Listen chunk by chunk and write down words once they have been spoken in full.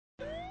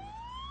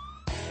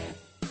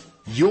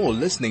You're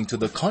listening to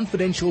The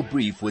Confidential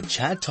Brief with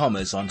Chad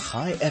Thomas on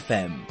High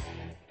FM.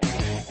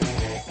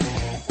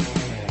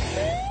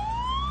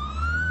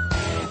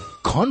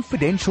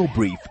 Confidential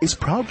Brief is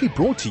proudly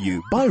brought to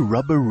you by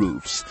Rubber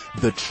Roofs,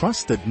 the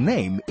trusted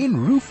name in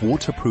roof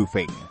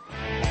waterproofing.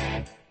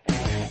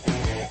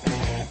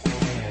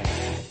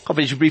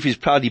 Confidential Brief is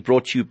proudly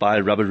brought to you by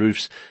Rubber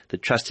Roofs, the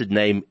trusted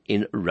name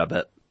in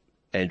rubber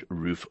and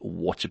roof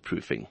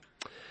waterproofing.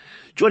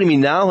 Joining me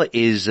now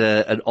is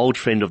an old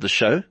friend of the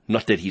show.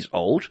 Not that he's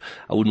old,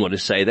 I wouldn't want to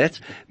say that,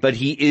 but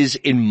he is,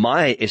 in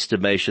my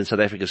estimation, South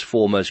Africa's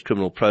foremost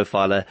criminal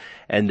profiler,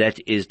 and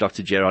that is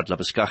Dr. Gerard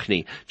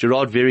Labuschagne.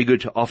 Gerard, very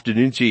good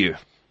afternoon to you.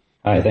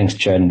 Hi, thanks,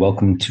 Chad, and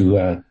welcome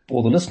to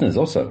all the listeners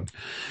also.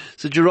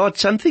 So, Gerard,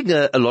 something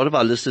a lot of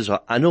our listeners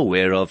are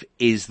unaware of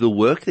is the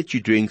work that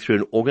you're doing through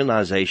an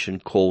organization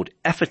called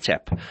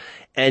AFATAP.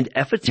 And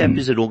AFATAP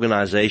is an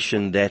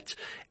organization that,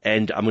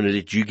 and I'm going to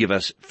let you give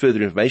us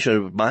further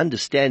information, but my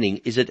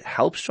understanding is it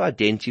helps to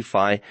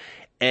identify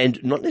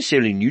and not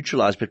necessarily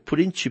neutralize, but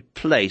put into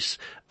place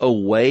a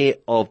way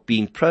of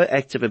being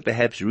proactive and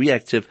perhaps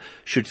reactive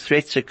should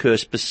threats occur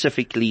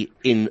specifically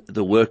in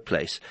the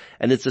workplace.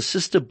 And it's a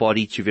sister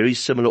body to very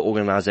similar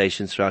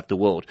organizations throughout the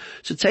world.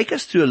 So take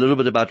us through a little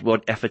bit about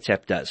what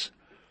AFATAP does.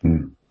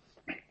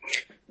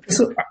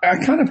 So I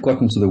kind of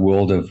got into the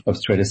world of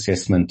threat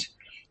assessment.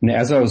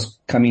 As I was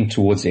coming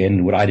towards the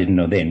end, what I didn't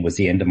know then was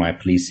the end of my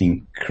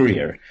policing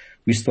career.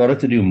 We started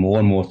to do more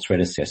and more threat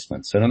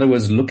assessments. So in other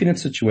words, looking at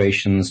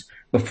situations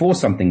before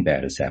something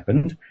bad has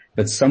happened,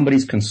 but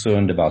somebody's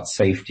concerned about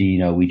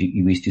safety. We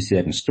used to see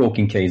that in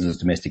stalking cases,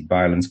 domestic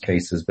violence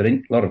cases, but a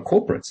lot of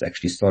corporates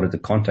actually started to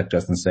contact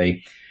us and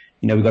say,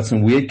 we've got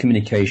some weird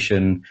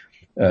communication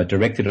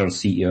directed at our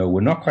CEO.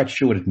 We're not quite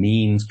sure what it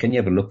means. Can you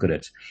have a look at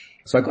it?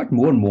 So I got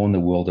more and more in the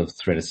world of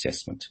threat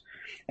assessment.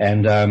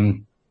 And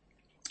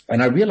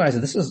I realized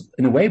that this is,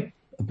 in a way,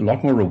 a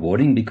lot more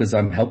rewarding because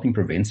I'm helping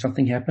prevent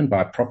something happen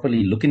by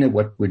properly looking at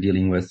what we're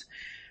dealing with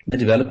and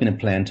developing a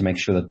plan to make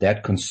sure that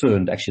that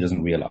concern actually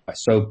doesn't realize.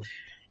 So,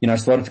 I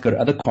started to go to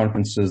other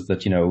conferences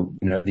that,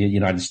 the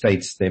United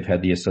States, they've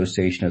had the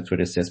Association of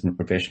Threat Assessment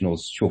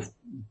Professionals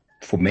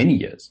for many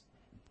years.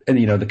 And,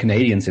 the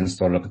Canadians then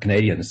started up the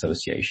Canadian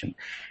Association.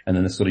 And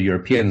then the sort of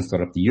Europeans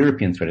started up the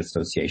European Threat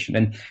Association.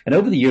 And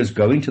over the years,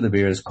 going to the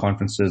various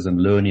conferences and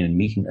learning and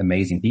meeting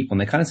amazing people, and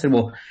they kind of said,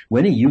 well,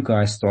 when are you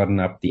guys starting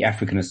up the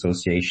African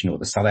Association or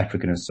the South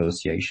African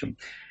Association?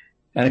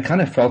 And it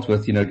kind of felt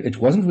with, it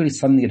wasn't really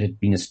something that had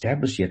been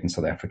established yet in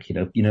South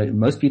Africa.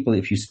 Most people,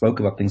 if you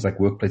spoke about things like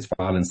workplace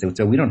violence, they would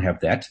say, we don't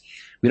have that.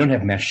 We don't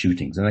have mass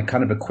shootings. And they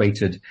kind of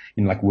equated,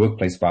 like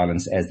workplace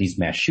violence as these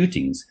mass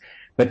shootings.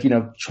 But,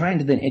 trying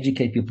to then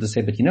educate people to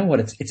say, but you know what,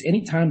 it's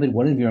any time that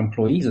one of your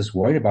employees is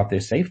worried about their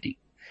safety.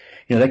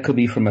 That could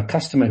be from a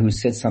customer who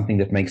said something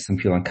that makes them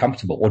feel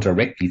uncomfortable or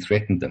directly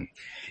threatened them,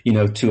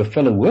 to a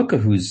fellow worker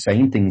who's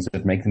saying things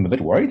that make them a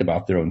bit worried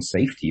about their own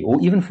safety,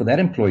 or even for that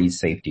employee's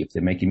safety if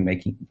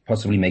they're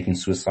possibly making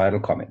suicidal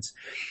comments.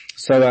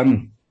 So,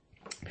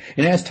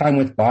 as time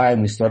went by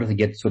and we started to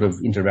get sort of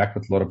interact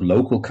with a lot of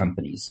local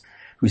companies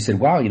who said,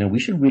 wow, we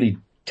should really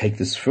take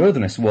this further.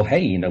 And I said, well,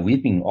 hey,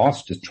 we've been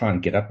asked to try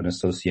and get up an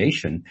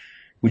association.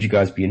 Would you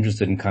guys be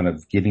interested in kind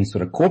of giving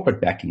sort of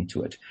corporate backing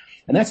to it?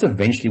 And that's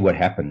eventually what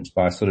happened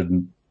by sort of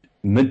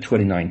mid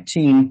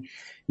 2019,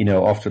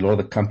 after a lot of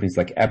the companies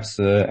like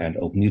ABSA and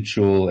Old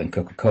Mutual and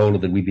Coca-Cola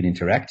that we've been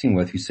interacting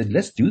with, we said,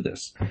 let's do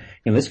this.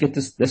 Let's get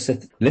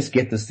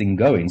this thing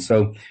going.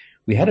 So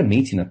we had a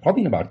meeting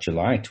probably in about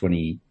July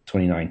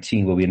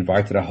 2019 where we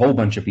invited a whole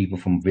bunch of people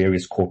from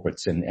various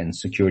corporates and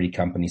security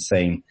companies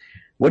saying,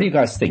 what do you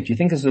guys think? Do you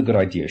think this is a good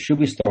idea? Should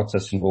we start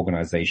such an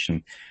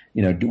organization?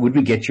 Would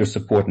we get your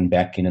support and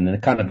backing? And then the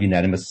kind of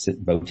unanimous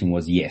voting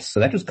was yes. So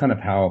that was kind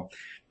of how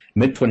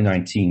mid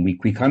 2019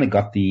 we kind of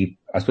got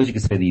I suppose you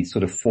could say the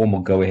sort of formal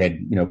go ahead,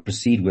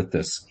 proceed with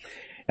this.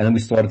 And then we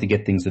started to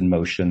get things in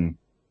motion.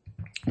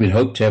 We'd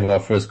hoped to have our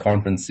first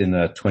conference in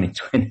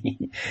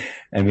 2020,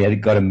 and we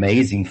got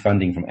amazing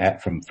funding from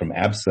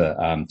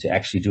ABSA to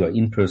actually do an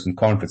in-person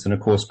conference. And of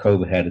course,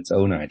 COVID had its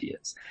own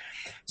ideas.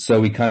 So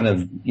we kind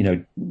of,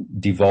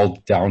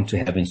 devolved down to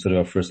having sort of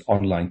our first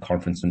online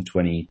conference in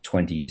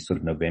 2020, sort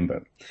of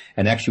November.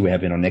 And actually we're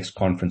having our next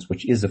conference,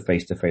 which is a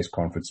face-to-face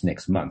conference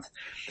next month.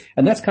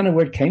 And that's kind of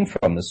where it came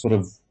from, this sort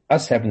of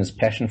us having this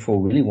passion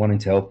for really wanting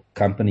to help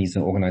companies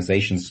and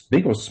organizations,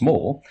 big or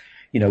small.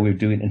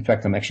 In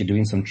fact, I'm actually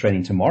doing some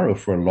training tomorrow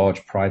for a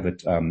large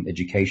private,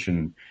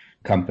 education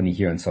company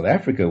here in South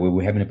Africa where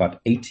we're having about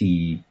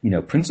 80,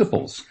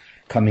 principals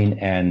come in,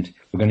 and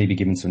we're going to be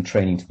giving some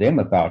training to them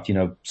about,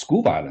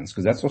 school violence,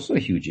 because that's also a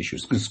huge issue,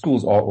 because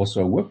schools are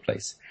also a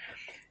workplace.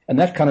 And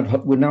that kind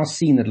of, we're now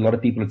seeing that a lot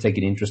of people are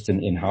taking interest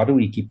in how do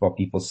we keep our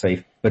people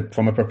safe, but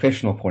from a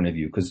professional point of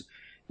view, because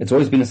it's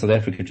always been in South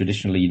Africa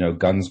traditionally,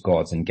 guns,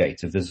 guards, and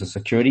gates. If there's a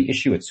security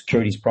issue, it's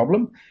security's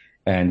problem.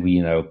 And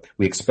we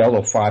expel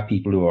or fire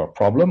people who are a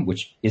problem,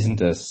 which is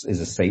not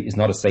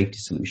a safety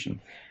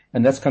solution.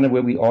 And that's kind of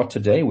where we are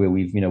today, where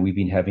we've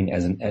been having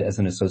as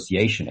an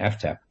association,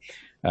 AFATAP,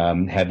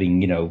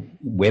 having,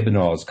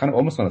 webinars kind of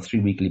almost on a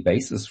 3-weekly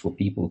basis for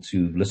people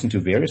to listen to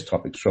various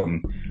topics,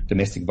 from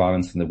domestic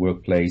violence in the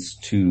workplace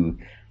to,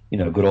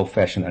 good old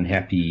fashioned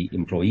unhappy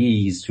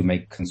employees, to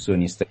make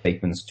concerning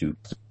statements to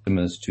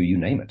customers, to you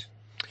name it.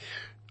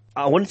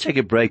 I want to take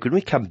a break. When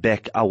we come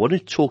back, I want to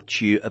talk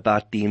to you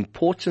about the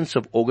importance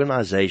of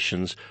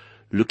organizations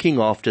looking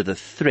after the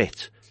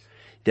threat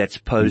that's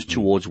posed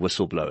towards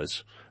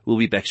whistleblowers. We'll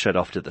be back straight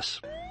after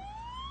this.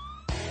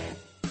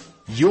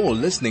 You're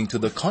listening to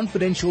The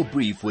Confidential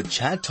Brief with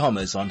Chad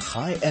Thomas on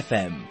High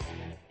FM.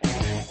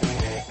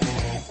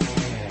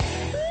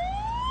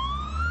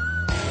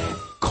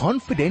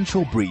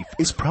 Confidential Brief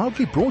is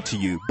proudly brought to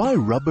you by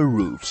Rubber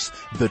Roofs,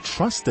 the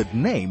trusted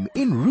name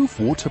in roof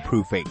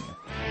waterproofing.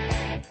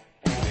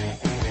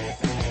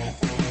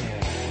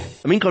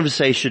 I'm in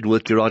conversation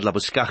with Gerard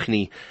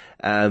Labuschagne,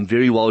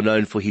 very well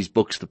known for his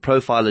books, The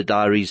Profiler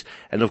Diaries,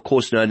 and of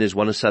course known as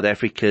one of South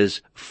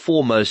Africa's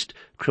foremost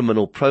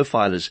criminal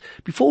profilers.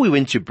 Before we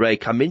went to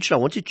break, I mentioned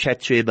I want to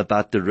chat to him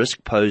about the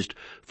risk posed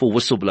for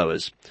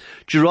whistleblowers.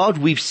 Gerard,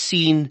 we've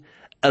seen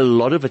a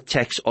lot of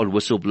attacks on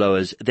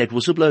whistleblowers, that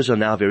whistleblowers are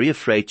now very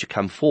afraid to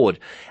come forward.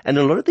 And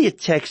a lot of the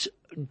attacks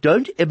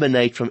don't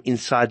emanate from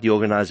inside the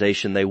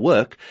organization they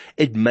work.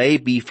 It may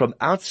be from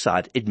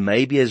outside. It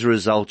may be as a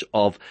result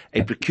of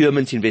a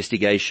procurement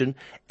investigation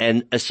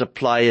and a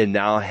supplier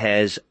now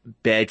has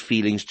bad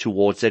feelings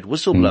towards that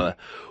whistleblower.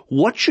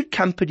 What should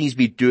companies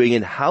be doing,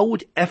 and how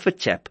would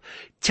AFATAP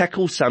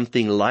tackle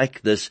something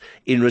like this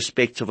in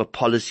respect of a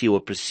policy or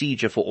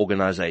procedure for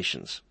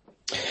organizations?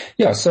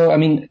 Yeah. So,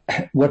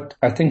 what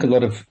I think a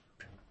lot of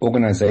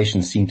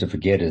organizations seem to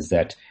forget is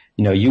that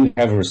you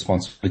have a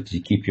responsibility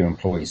to keep your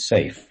employees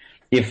safe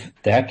if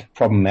that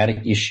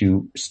problematic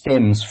issue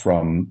stems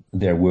from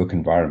their work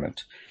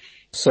environment.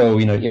 So,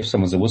 if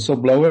someone's a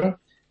whistleblower,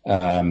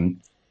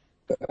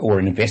 or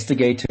an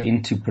investigator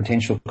into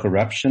potential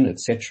corruption,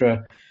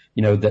 etc.,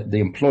 that the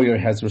employer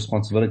has a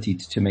responsibility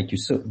to make you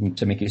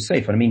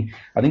safe. I think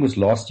it was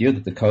last year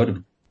that the Code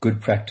of Good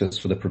Practice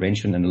for the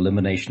Prevention and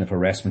Elimination of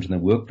Harassment in the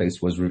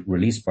Workplace was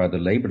released by the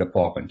Labor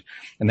Department.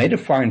 And they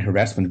defined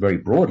harassment very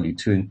broadly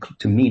to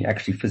mean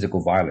actually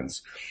physical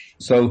violence.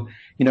 So,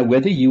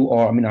 whether you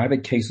are, I've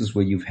had cases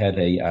where you've had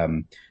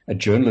a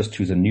journalist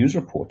who's a news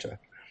reporter,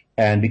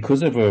 and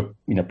because of her,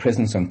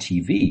 presence on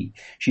TV,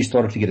 she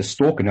started to get a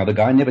stalker. Now, the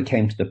guy never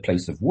came to the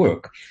place of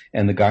work,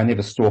 and the guy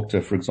never stalked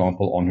her, for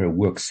example, on her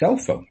work cell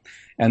phone.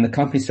 And the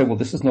company said, well,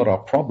 this is not our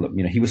problem.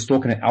 He was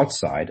stalking her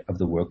outside of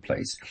the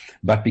workplace,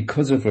 but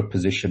because of her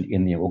position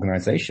in the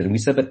organization. And we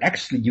said, but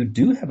actually you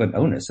do have an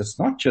onus. It's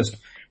not just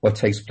what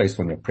takes place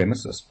on your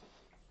premises.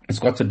 It's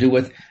got to do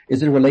with,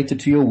 is it related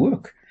to your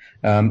work?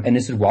 And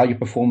is it while you're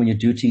performing your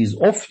duties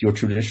off your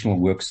traditional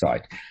work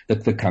site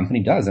that the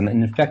company does? And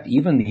in fact,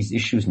 even these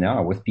issues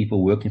now with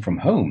people working from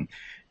home,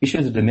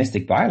 issues of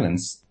domestic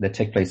violence that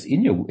take place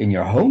in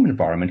your home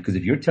environment, because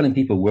if you're telling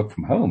people work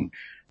from home,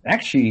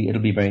 actually,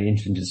 it'll be very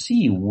interesting to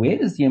see where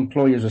does the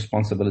employer's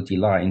responsibility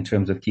lie in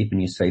terms of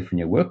keeping you safe in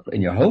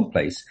your home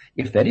place,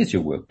 if that is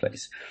your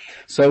workplace.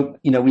 So,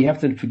 we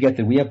have to forget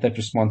that we have that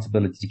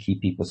responsibility to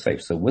keep people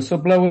safe. So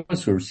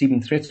whistleblowers who are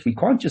receiving threats, we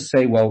can't just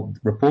say, well,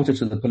 report it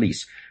to the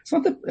police. It's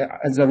not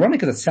as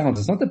ironic as it sounds,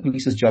 it's not the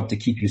police's job to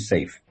keep you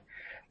safe.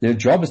 Their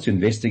job is to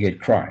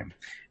investigate crime.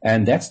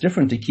 And that's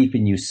different to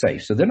keeping you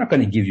safe. So they're not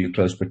going to give you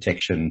close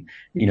protection,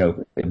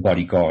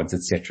 bodyguards,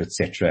 et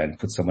cetera, and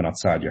put someone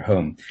outside your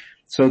home.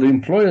 So the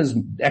employers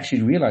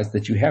actually realized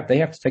that they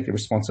have to take the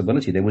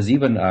responsibility. There was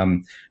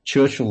even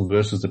Churchill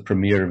versus the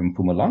Premier of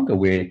Mpumalanga,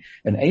 where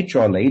an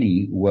HR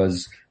lady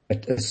was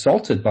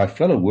assaulted by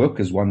fellow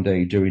workers one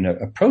day during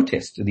a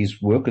protest.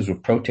 These workers were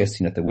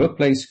protesting at the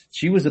workplace.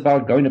 She was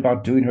going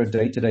about doing her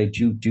day-to-day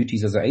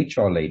duties as a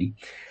HR lady.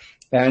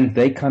 And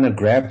they kind of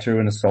grabbed her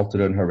and assaulted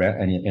her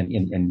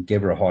and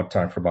gave her a hard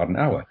time for about an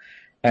hour.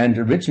 And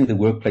originally the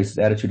workplace's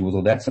attitude was,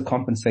 well, that's a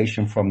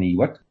compensation from the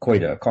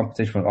COIDA,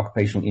 Compensation for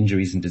Occupational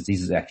Injuries and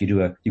Diseases Act.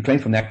 You claim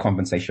from that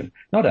compensation,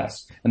 not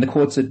us. And the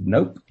court said,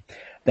 nope.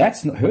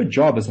 That's not, her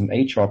job as an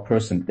HR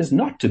person is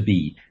not to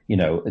be,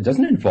 it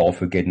doesn't involve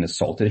her getting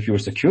assaulted. If you're a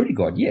security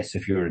guard, yes.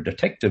 If you're a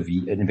detective,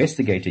 an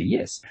investigator,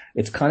 yes.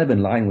 It's kind of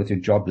in line with your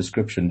job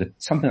description that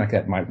something like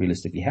that might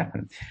realistically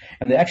happen.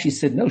 And they actually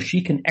said, no,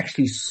 she can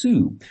actually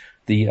sue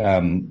the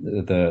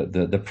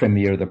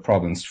premier of the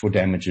province for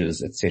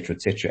damages, et cetera,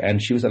 et cetera.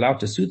 And she was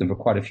allowed to sue them for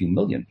quite a few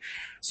million.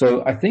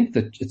 So I think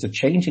that it's a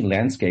changing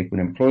landscape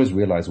when employers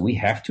realize we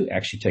have to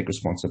actually take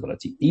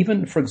responsibility.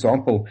 Even, for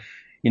example,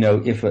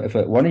 if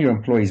one of your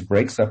employees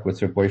breaks up with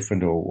her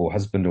boyfriend or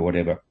husband or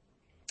whatever,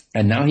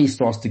 and now he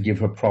starts to give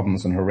her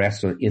problems and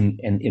harass her in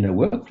a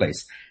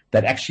workplace,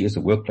 that actually is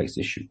a workplace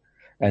issue.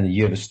 And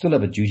you still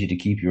have a duty to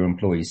keep your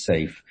employees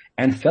safe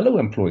and fellow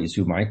employees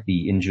who might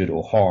be injured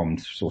or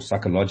harmed or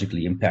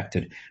psychologically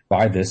impacted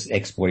by this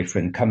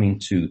ex-boyfriend coming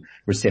to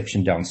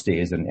reception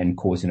downstairs and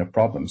causing a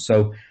problem.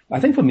 So I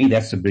think for me,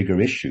 that's a bigger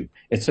issue.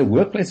 It's a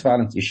workplace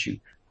violence issue.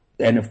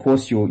 And of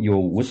course, your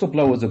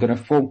whistleblowers are going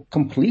to fall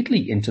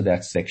completely into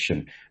that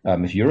section.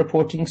 If you're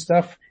reporting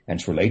stuff and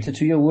it's related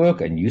to your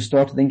work and you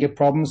start to then get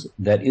problems,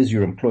 that is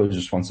your employer's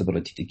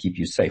responsibility to keep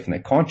you safe. And they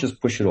can't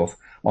just push it off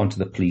onto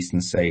the police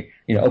and say,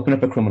 open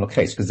up a criminal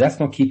case, because that's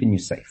not keeping you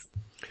safe.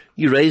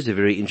 You raised a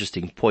very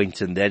interesting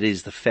point, and that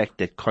is the fact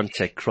that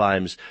contact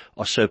crimes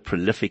are so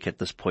prolific at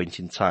this point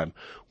in time.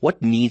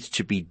 What needs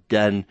to be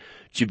done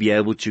to be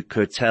able to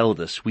curtail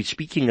this? We're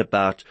speaking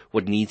about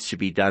what needs to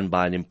be done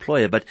by an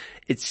employer, but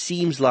it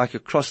seems like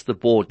across the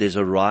board there's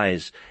a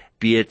rise,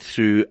 be it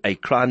through a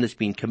crime that's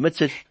been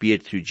committed, be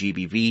it through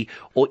GBV,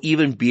 or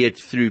even be it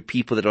through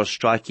people that are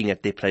striking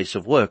at their place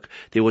of work.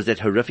 There was that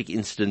horrific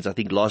incident, I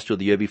think last year or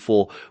the year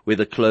before, where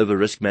the Clover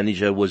risk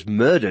manager was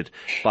murdered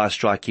by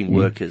striking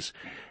workers.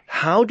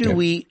 How do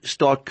we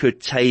start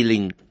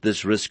curtailing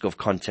this risk of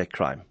contact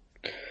crime?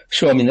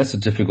 Sure. I mean, that's a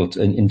difficult,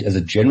 and as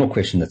a general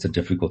question, that's a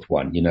difficult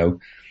one.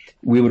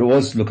 We would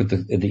always look at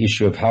the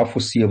issue of how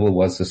foreseeable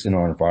was this in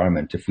our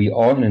environment. If we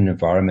are in an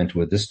environment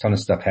where this kind of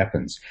stuff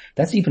happens,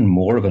 that's even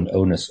more of an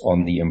onus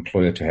on the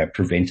employer to have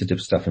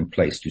preventative stuff in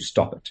place to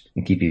stop it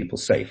and keep people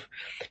safe.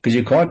 Because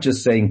you can't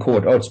just say in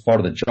court, it's part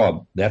of the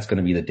job. That's going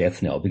to be the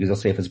death knell, because they'll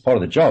say if it's part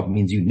of the job, it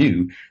means you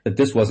knew that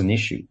this was an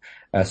issue.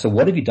 So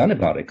what have you done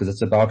about it? Because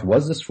it's about,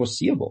 was this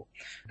foreseeable?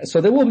 So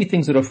there will be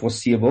things that are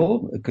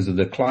foreseeable because of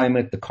the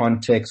climate, the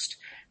context,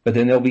 but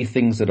then there'll be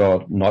things that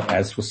are not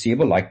as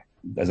foreseeable, like,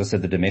 as I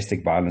said, the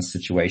domestic violence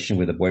situation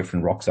where the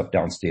boyfriend rocks up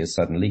downstairs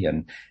suddenly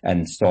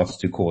and starts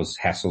to cause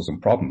hassles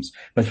and problems.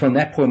 But from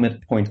that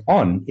point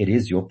on, it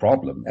is your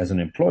problem as an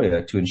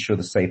employer to ensure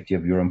the safety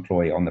of your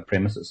employee on the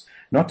premises.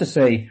 Not to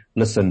say,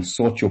 listen,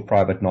 sort your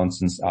private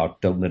nonsense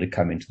out, don't let it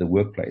come into the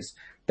workplace.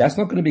 That's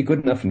not going to be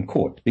good enough in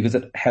court because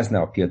it has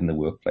now appeared in the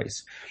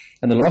workplace.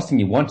 And the last thing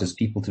you want is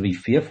people to be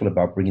fearful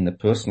about bringing the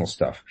personal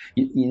stuff.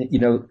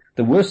 The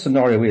worst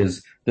scenario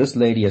is this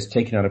lady has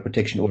taken out a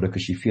protection order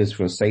because she fears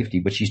for her safety,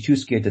 but she's too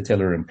scared to tell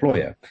her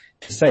employer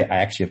to say, I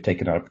actually have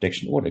taken out a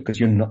protection order, because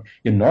you're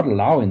not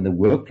allowing the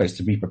workplace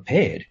to be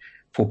prepared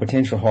for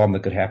potential harm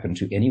that could happen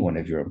to any one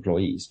of your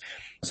employees.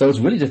 So it's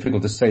really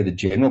difficult to say the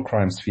general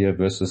crime sphere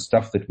versus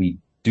stuff that we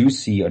do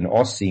see and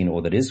are seeing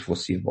or that is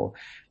foreseeable.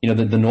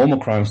 The normal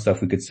crime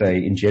stuff, we could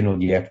say in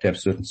general, you have to have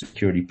certain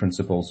security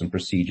principles and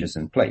procedures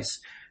in place.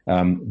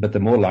 But the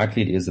more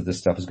likely it is that this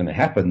stuff is going to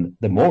happen,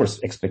 the more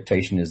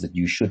expectation is that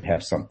you should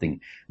have something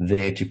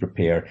there to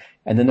prepare.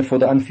 And then for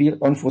the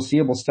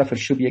unforeseeable stuff, it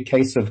should be a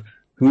case of,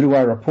 who do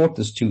I report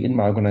this to in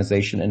my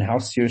organization and how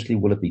seriously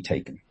will it be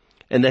taken?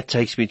 And that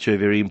takes me to a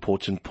very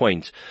important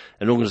point.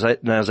 An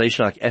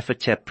organization like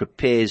AFATAP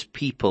prepares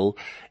people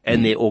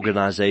and their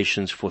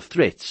organizations for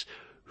threats.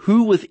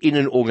 Who within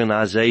an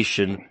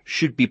organization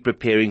should be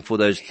preparing for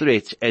those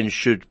threats and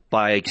should,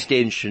 by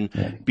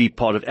extension, be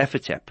part of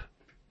AFATAP?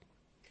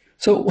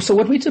 So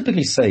what we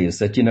typically say is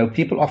that,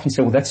 people often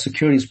say, well, that's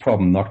security's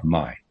problem, not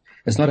mine.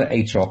 It's not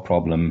an HR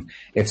problem.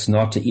 It's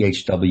not an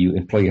EHW,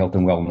 employee health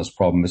and wellness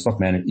problem. It's not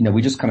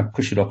we just kind of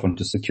push it off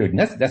onto security.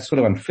 And that's sort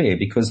of unfair,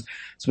 because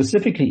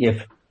specifically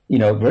if,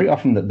 very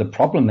often the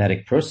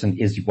problematic person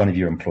is one of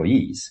your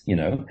employees,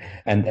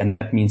 and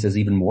that means there's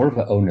even more of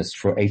an onus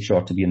for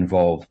HR to be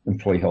involved,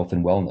 employee health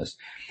and wellness.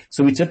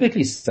 So we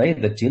typically say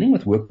that dealing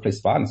with workplace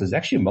violence is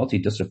actually a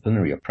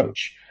multidisciplinary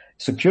approach.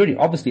 Security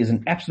obviously is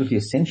an absolutely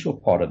essential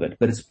part of it,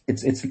 but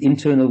it's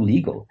internal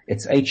legal,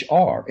 it's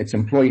HR, it's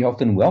employee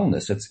health and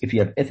wellness, it's if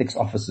you have ethics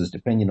officers,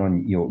 depending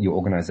on your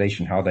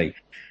organization, how they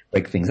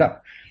break things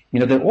up.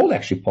 They're all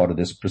actually part of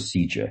this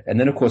procedure. And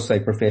then, of course, say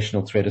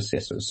professional threat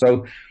assessors.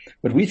 So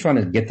what we're trying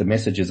to get the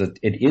message is that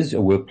it is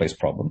a workplace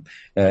problem.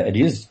 It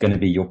is going to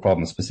be your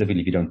problem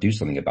specifically if you don't do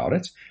something about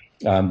it.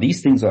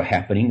 These things are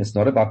happening. It's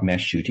not about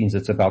mass shootings.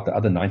 It's about the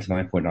other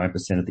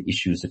 99.9% of the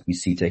issues that we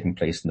see taking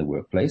place in the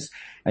workplace.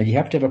 And you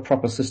have to have a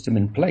proper system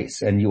in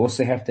place. And you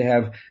also have to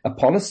have a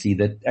policy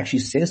that actually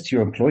says to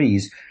your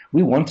employees,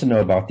 we want to know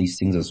about these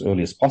things as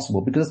early as possible,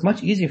 because it's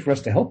much easier for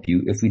us to help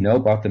you if we know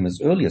about them as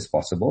early as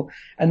possible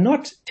and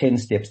not 10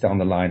 steps down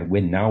the line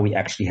when now we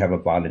actually have a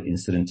violent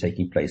incident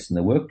taking place in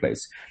the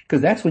workplace.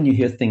 Because that's when you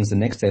hear things the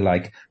next day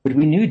like, but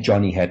we knew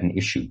Johnny had an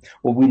issue,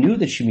 or we knew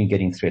that she'd been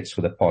getting threats for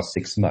the past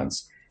 6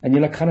 months. And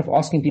you're like kind of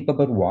asking people,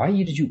 but why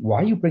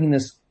are you bringing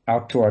this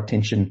out to our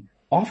attention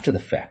after the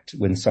fact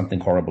when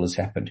something horrible has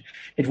happened?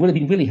 It would have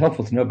been really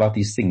helpful to know about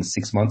these things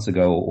 6 months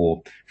ago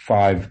or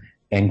 5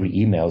 angry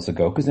emails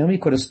ago, because then we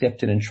could have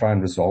stepped in and tried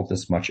and resolved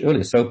this much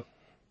earlier. So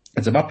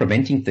it's about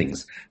preventing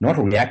things, not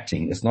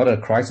reacting. It's not a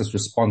crisis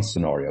response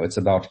scenario. It's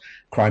about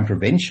crime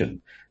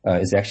prevention.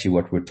 Is actually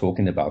what we're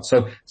talking about.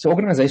 So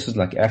organizations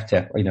like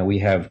AFATAP, we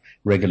have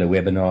regular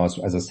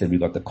webinars. As I said, we've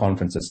got the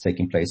conference that's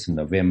taking place in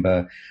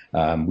November.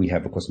 We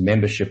have, of course,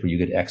 membership where you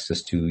get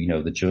access to,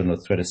 the Journal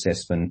of Threat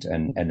Assessment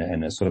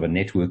and a sort of a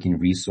networking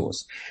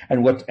resource.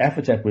 And what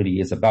AFATAP really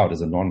is about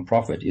as a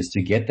non-profit is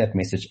to get that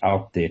message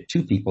out there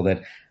to people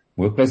that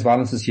workplace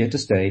violence is here to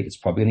stay. It's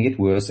probably going to get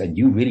worse, and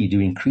you really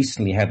do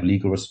increasingly have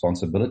legal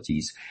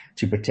responsibilities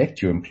to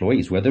protect your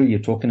employees, whether you're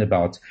talking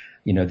about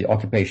the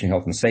Occupational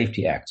Health and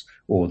Safety Act,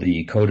 or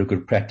the Code of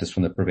Good Practice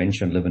from the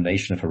Prevention and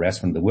Elimination of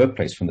Harassment in the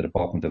Workplace from the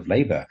Department of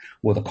Labor,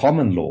 or the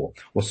common law,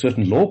 or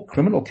certain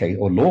criminal case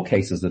or law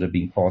cases that have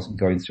been passed,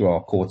 going through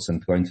our courts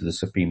and going to the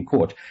Supreme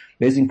Court,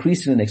 there's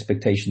increasing an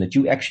expectation that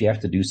you actually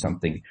have to do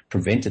something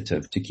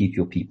preventative to keep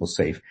your people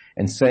safe.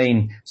 And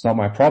saying it's not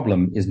my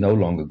problem is no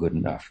longer good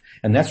enough.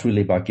 And that's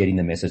really about getting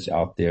the message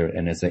out there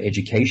and as an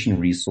education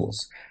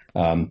resource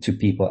to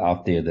people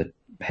out there that,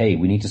 hey,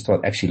 we need to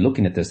start actually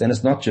looking at this. And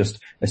it's not just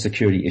a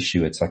security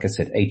issue. It's, like I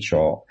said,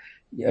 HR,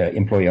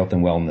 employee health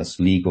and wellness,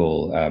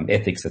 legal,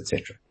 ethics,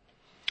 etc.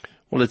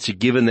 Well, it's a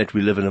given that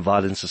we live in a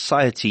violent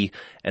society,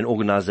 and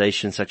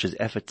organizations such as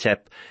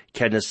AFATAP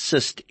can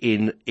assist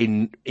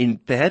in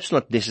perhaps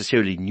not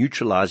necessarily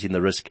neutralizing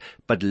the risk,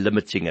 but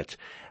limiting it.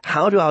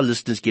 How do our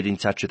listeners get in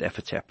touch with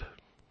AFATAP?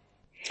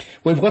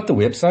 We've got the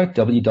website,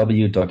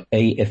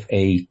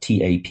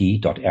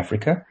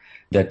 www.afatap.africa.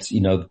 That,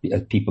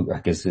 people,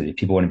 I guess, if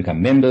people want to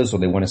become members or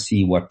they want to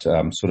see what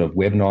sort of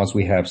webinars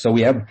we have. So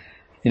we have,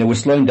 we're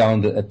slowing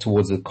down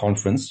towards the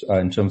conference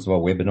in terms of our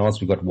webinars.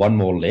 We've got one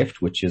more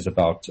left, which is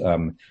about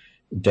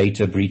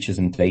data breaches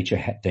and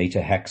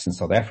data hacks in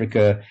South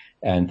Africa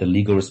and the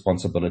legal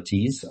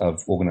responsibilities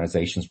of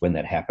organizations when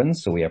that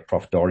happens. So we have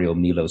Prof. Dario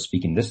Milo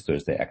speaking this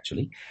Thursday,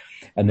 actually.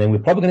 And then we're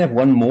probably going to have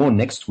one more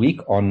next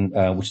week on,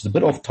 which is a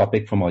bit off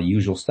topic from our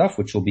usual stuff,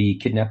 which will be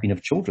kidnapping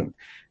of children.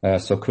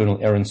 So Colonel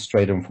Aaron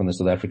Stratham from the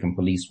South African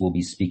Police will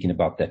be speaking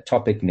about that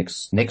topic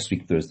next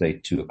week, Thursday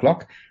at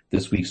 2:00.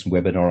 This week's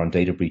webinar on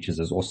data breaches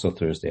is also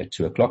Thursday at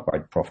 2:00 by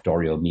Prof.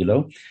 Dario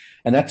Milo.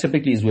 And that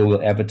typically is where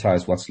we'll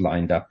advertise what's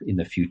lined up in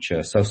the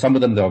future. So some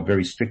of them, they are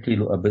very strictly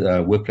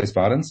workplace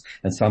violence,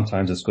 and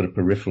sometimes it's got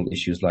peripheral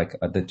issues like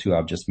the two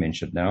I've just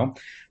mentioned now.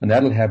 And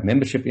that'll have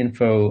membership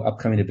info,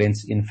 upcoming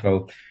events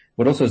info.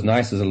 What also is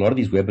nice is a lot of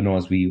these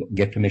webinars, we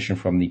get permission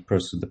from the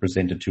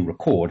presenter to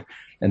record,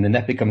 and then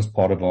that becomes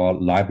part of our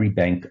library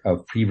bank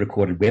of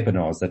pre-recorded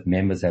webinars that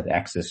members have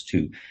access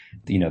to.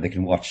 They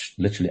can watch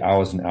literally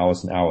hours and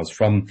hours and hours,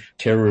 from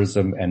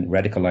terrorism and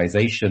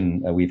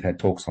radicalization. We've had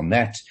talks on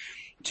that,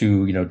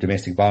 to,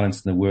 domestic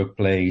violence in the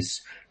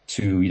workplace,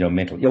 to,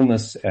 mental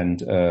illness and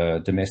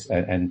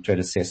threat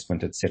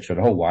assessment, etc.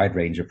 A whole wide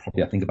range of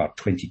probably, I think, about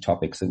 20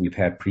 topics that we've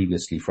had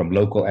previously from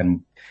local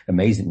and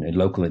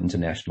local and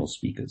international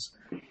speakers.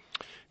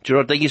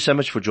 Gerard, thank you so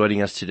much for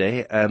joining us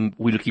today.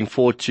 We're looking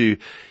forward to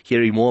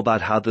hearing more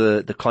about how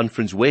the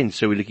conference went.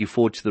 So we're looking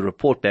forward to the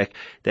report back,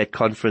 that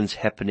conference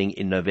happening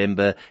in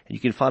November. And you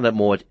can find out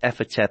more at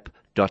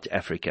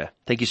afatap.africa.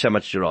 Thank you so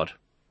much, Gerard.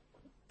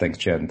 Thanks,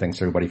 Chad, and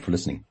thanks everybody for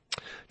listening.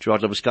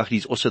 Gerard Labuschagne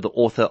is also the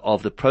author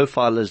of The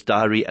Profiler's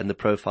Diary and The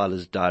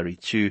Profiler's Diary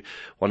 2,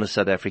 one of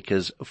South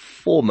Africa's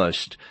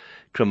foremost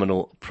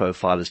criminal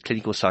profilers,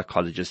 clinical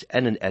psychologist,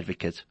 and an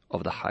advocate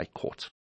of the High Court.